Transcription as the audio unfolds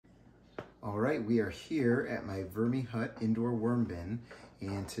All right, we are here at my Vermihut indoor worm bin,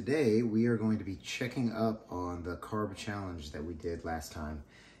 and today we are going to be checking up on the carb challenge that we did last time.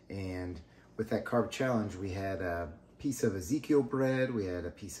 And with that carb challenge, we had a piece of Ezekiel bread, we had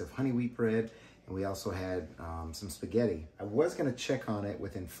a piece of honey wheat bread, and we also had some spaghetti. I was gonna check on it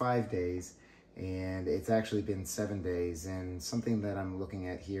within 5 days, and it's actually been 7 days. And something that I'm looking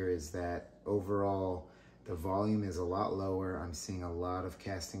at here is that overall, the volume is a lot lower. I'm seeing a lot of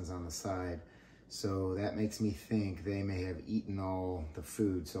castings on the side. So that makes me think they may have eaten all the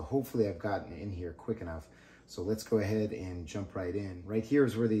food. So hopefully I've gotten in here quick enough. So let's go ahead and jump right in. Right here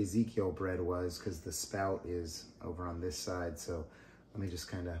is where the Ezekiel bread was because the spout is over on this side. So let me just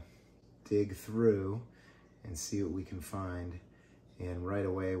kind of dig through and see what we can find. And right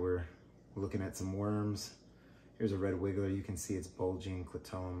away we're looking at some worms. Here's a red wiggler. You can see it's bulging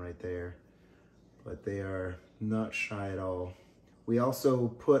clitellum right there. But they are not shy at all. We also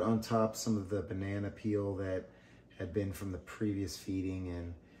put on top some of the banana peel that had been from the previous feeding,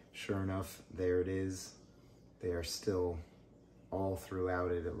 and sure enough, there it is. They are still all throughout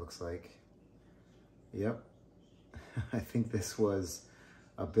it looks like. Yep. I think this was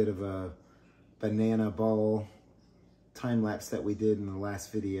a bit of a banana ball time lapse that we did in the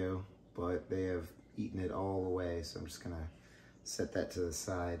last video, but they have eaten it all away, so I'm just gonna set that to the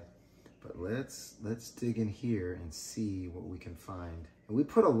side. But let's dig in here and see what we can find. And we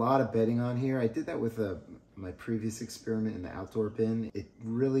put a lot of bedding on here. I did that with my previous experiment in the outdoor bin. It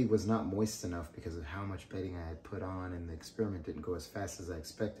really was not moist enough because of how much bedding I had put on, and the experiment didn't go as fast as I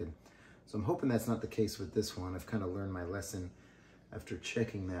expected. So I'm hoping that's not the case with this one. I've kind of learned my lesson after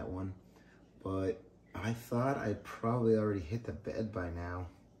checking that one. But I thought I'd probably already hit the bed by now,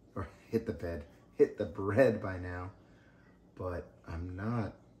 or hit the bread by now, but I'm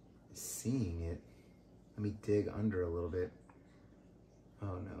not seeing it. Let me dig under a little bit.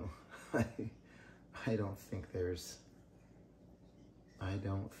 Oh no, I don't think that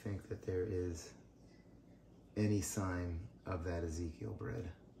there is any sign of that Ezekiel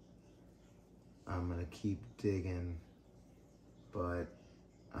bread. I'm gonna keep digging, but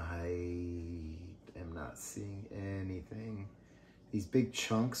I am not seeing anything. These big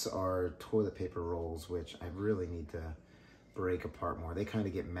chunks are toilet paper rolls, which I really need to break apart more. They kind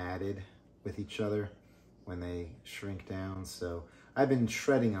of get matted with each other when they shrink down. So I've been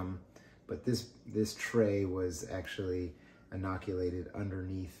shredding them, but this tray was actually inoculated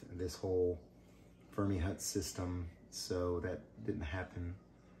underneath this whole Vermihut system. So that didn't happen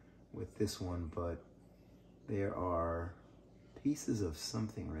with this one, but there are pieces of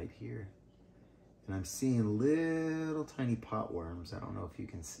something right here. And I'm seeing little tiny pot worms. I don't know if you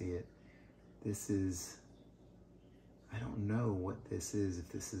can see it. This is, I don't know what this is, if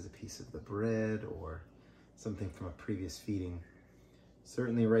this is a piece of the bread or something from a previous feeding.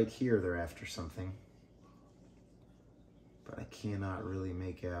 Certainly right here they're after something, but I cannot really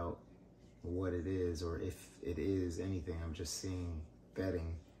make out what it is or if it is anything. I'm just seeing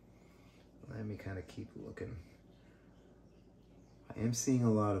bedding. Let me kind of keep looking. I am seeing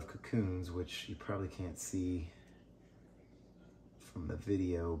a lot of cocoons, which you probably can't see from the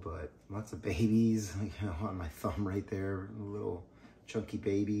video, but lots of babies, you know, on my thumb right there, a little chunky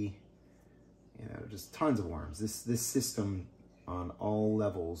baby, you know, just tons of worms. This system on all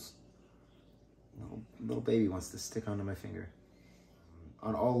levels, little baby wants to stick onto my finger.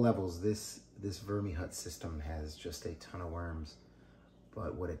 On all levels, this Vermihut system has just a ton of worms,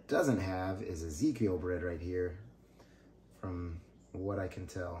 but what it doesn't have is Ezekiel bread right here, from what I can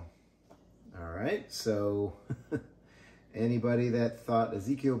tell. All right, so anybody that thought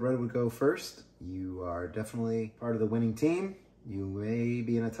Ezekiel bread would go first, you are definitely part of the winning team. You may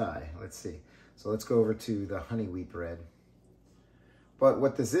be in a tie. Let's see. So let's go over to the honey wheat bread. But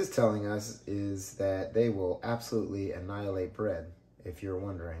what this is telling us is that they will absolutely annihilate bread, if you're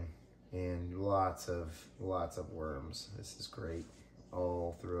wondering. And lots of worms. This is great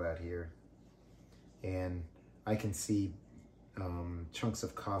all throughout here. And I can see chunks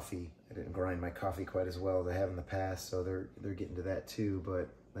of coffee. I didn't grind my coffee quite as well as I have in the past, so they're getting to that too. But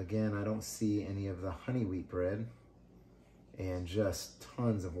again, I don't see any of the honey wheat bread, and just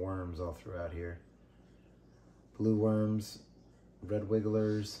tons of worms all throughout here. Blue worms, red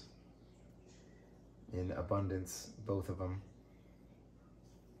wigglers in abundance, both of them.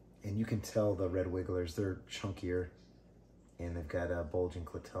 And you can tell the red wigglers, they're chunkier and they've got a bulging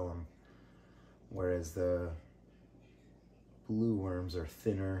clitellum, whereas the blue worms are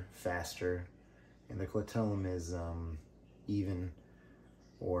thinner, faster, and the clitellum is even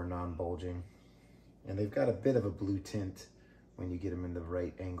or non-bulging. And they've got a bit of a blue tint when you get them in the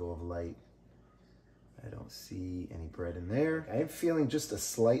right angle of light. I don't see any bread in there. I am feeling just a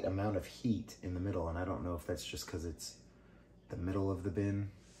slight amount of heat in the middle, and I don't know if that's just because it's the middle of the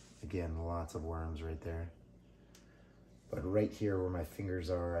bin. Again, lots of worms right there. But right here where my fingers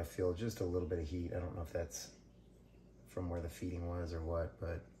are, I feel just a little bit of heat. I don't know if that's from where the feeding was or what,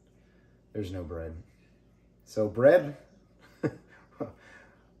 but there's no bread. So bread,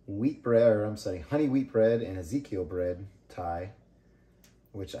 wheat bread, or I'm sorry, honey wheat bread and Ezekiel bread tie,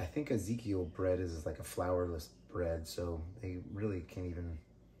 which I think Ezekiel bread is like a flourless bread, so they really can't even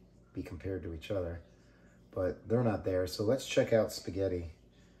be compared to each other. But they're not there, so let's check out spaghetti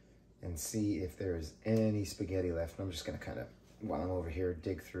and see if there is any spaghetti left. I'm just gonna kind of, while I'm over here,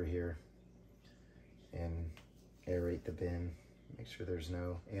 dig through here and aerate the bin. Make sure there's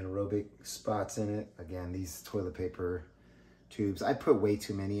no anaerobic spots in it. Again, these toilet paper tubes, I put way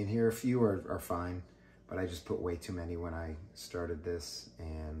too many in here. A few are fine, but I just put way too many when I started this,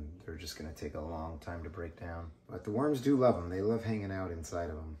 and they're just gonna take a long time to break down. But the worms do love them. They love hanging out inside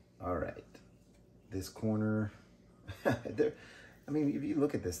of them. All right, this corner, I mean, if you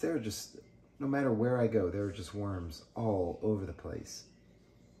look at this, there are just, no matter where I go, there are just worms all over the place.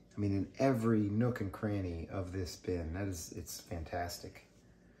 I mean, in every nook and cranny of this bin. It's fantastic.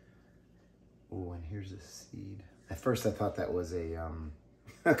 Oh, and here's a seed. At first I thought that was a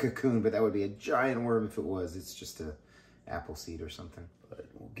cocoon, but that would be a giant worm if it was. It's just a apple seed or something. But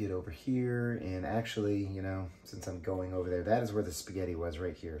we'll get over here, and actually, you know, since I'm going over there, that is where the spaghetti was,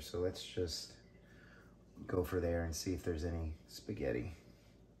 right here. So let's just go for there and see if there's any spaghetti.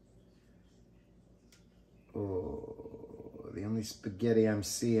 Oh, the only spaghetti I'm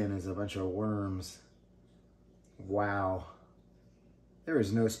seeing is a bunch of worms. Wow. There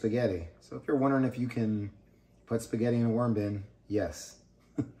is no spaghetti. So if you're wondering if you can put spaghetti in a worm bin, yes.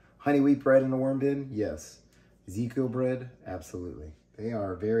 Honey wheat bread in a worm bin, yes. Ezekiel bread, absolutely. They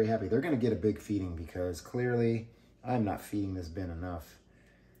are very happy. They're gonna get a big feeding because clearly I'm not feeding this bin enough.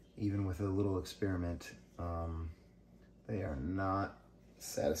 Even with a little experiment, they are not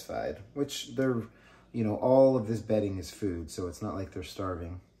satisfied, which they're, you know, all of this bedding is food, so it's not like they're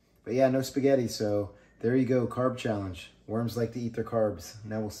starving. But yeah, no spaghetti, so there you go, carb challenge. Worms like to eat their carbs.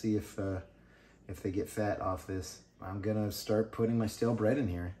 Now we'll see if they get fat off this. I'm gonna start putting my stale bread in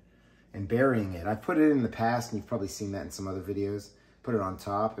here and burying it. I've put it in the past, and you've probably seen that in some other videos. Put it on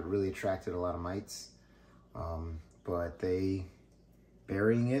top, it really attracted a lot of mites. But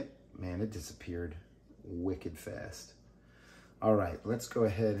burying it, man, it disappeared wicked fast. All right, let's go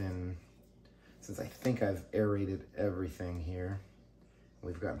ahead and, since I think I've aerated everything here,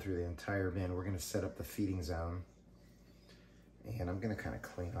 we've gotten through the entire bin, we're gonna set up the feeding zone. And I'm gonna kind of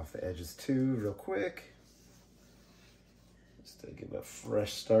clean off the edges too, real quick. Just to give a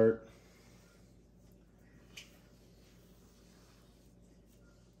fresh start.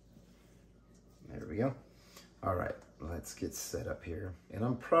 There we go. All right, let's get set up here. And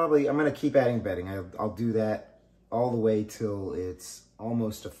I'm gonna keep adding bedding. I'll do that all the way till it's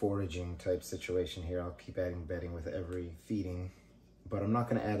almost a foraging type situation here. I'll keep adding bedding with every feeding, but I'm not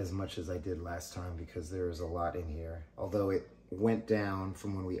gonna add as much as I did last time because there is a lot in here. Although it went down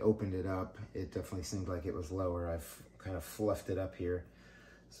from when we opened it up, it definitely seemed like it was lower. I've kind of fluffed it up here,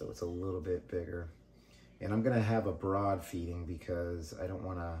 so it's a little bit bigger. And I'm gonna have a broad feeding because I don't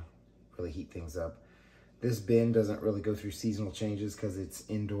wanna really heat things up. This bin doesn't really go through seasonal changes because it's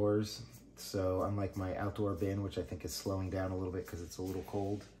indoors. So unlike my outdoor bin, which I think is slowing down a little bit because it's a little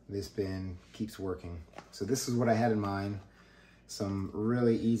cold, this bin keeps working. So this is what I had in mind. Some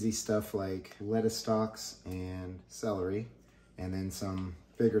really easy stuff like lettuce stalks and celery, and then some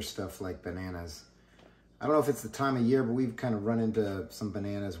bigger stuff like bananas. I don't know if it's the time of year, but we've kind of run into some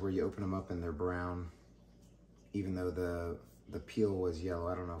bananas where you open them up and they're brown, even though the peel was yellow.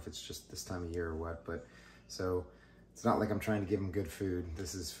 I don't know if it's just this time of year or what, but so it's not like I'm trying to give them good food.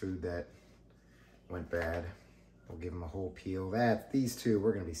 This is food that went bad. We'll give them a whole peel. These two,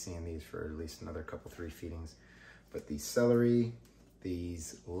 we're gonna be seeing these for at least another couple, 3 feedings. But the celery,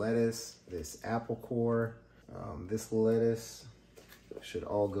 these lettuce, this apple core, this lettuce should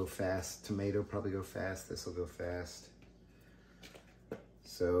all go fast. Tomato probably go fast. This will go fast.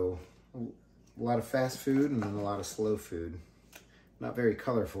 So a lot of fast food and then a lot of slow food. Not very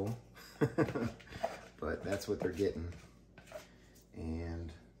colorful, but that's what they're getting.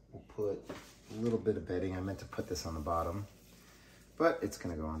 And we'll put a little bit of bedding. I meant to put this on the bottom, but it's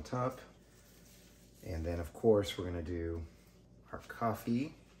gonna go on top. And then of course we're gonna do our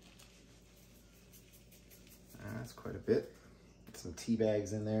coffee. That's quite a bit. Some tea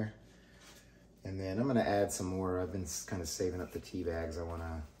bags in there. And then I'm gonna add some more. I've been kind of saving up the tea bags. I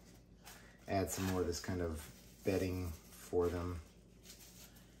wanna add some more of this kind of bedding for them.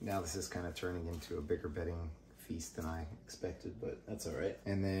 Now this is kind of turning into a bigger bedding feast than I expected, but that's all right.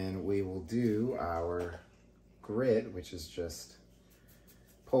 And then we will do our grit, which is just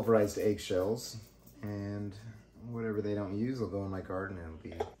pulverized eggshells, and whatever they don't use will go in my garden and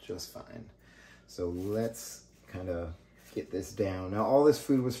it'll be just fine. So let's kind of get this down. Now all this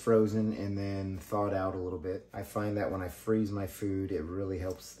food was frozen and then thawed out a little bit. I find that when I freeze my food, it really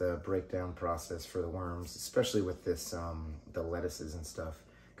helps the breakdown process for the worms, especially with this, the lettuces and stuff.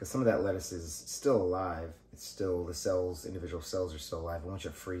 Because some of that lettuce is still alive. It's still, the cells, individual cells are still alive. And once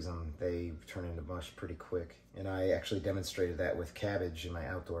you freeze them, they turn into mush pretty quick. And I actually demonstrated that with cabbage in my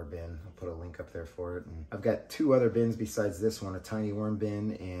outdoor bin. I'll put a link up there for it. And I've got 2 other bins besides this one, a tiny worm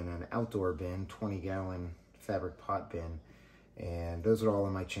bin and an outdoor bin, 20-gallon fabric pot bin. And those are all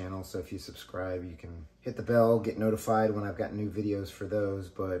on my channel, so if you subscribe, you can hit the bell, get notified when I've got new videos for those,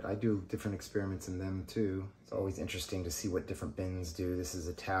 but I do different experiments in them too. It's always interesting to see what different bins do. This is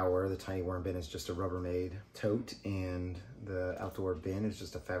a tower. The tiny worm bin is just a Rubbermaid tote, and the outdoor bin is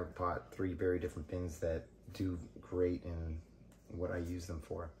just a fabric pot. 3 very different bins that do great in what I use them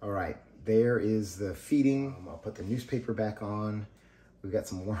for. All right, there is the feeding. I'll put the newspaper back on. We've got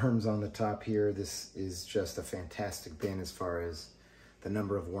some worms on the top here. This is just a fantastic bin as far as the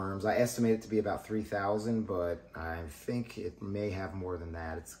number of worms. I estimate it to be about 3,000, but I think it may have more than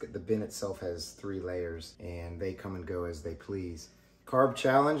that. The bin itself has 3 layers and they come and go as they please. Carb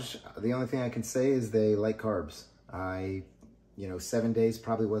challenge, the only thing I can say is they like carbs. 7 days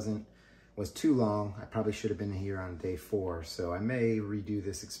probably was too long. I probably should have been here on day 4, so I may redo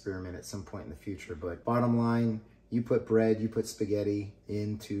this experiment at some point in the future, but bottom line, you put bread, you put spaghetti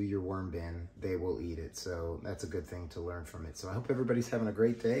into your worm bin, they will eat it. So that's a good thing to learn from it. So I hope everybody's having a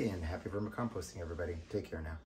great day, and happy vermicomposting, everybody. Take care now.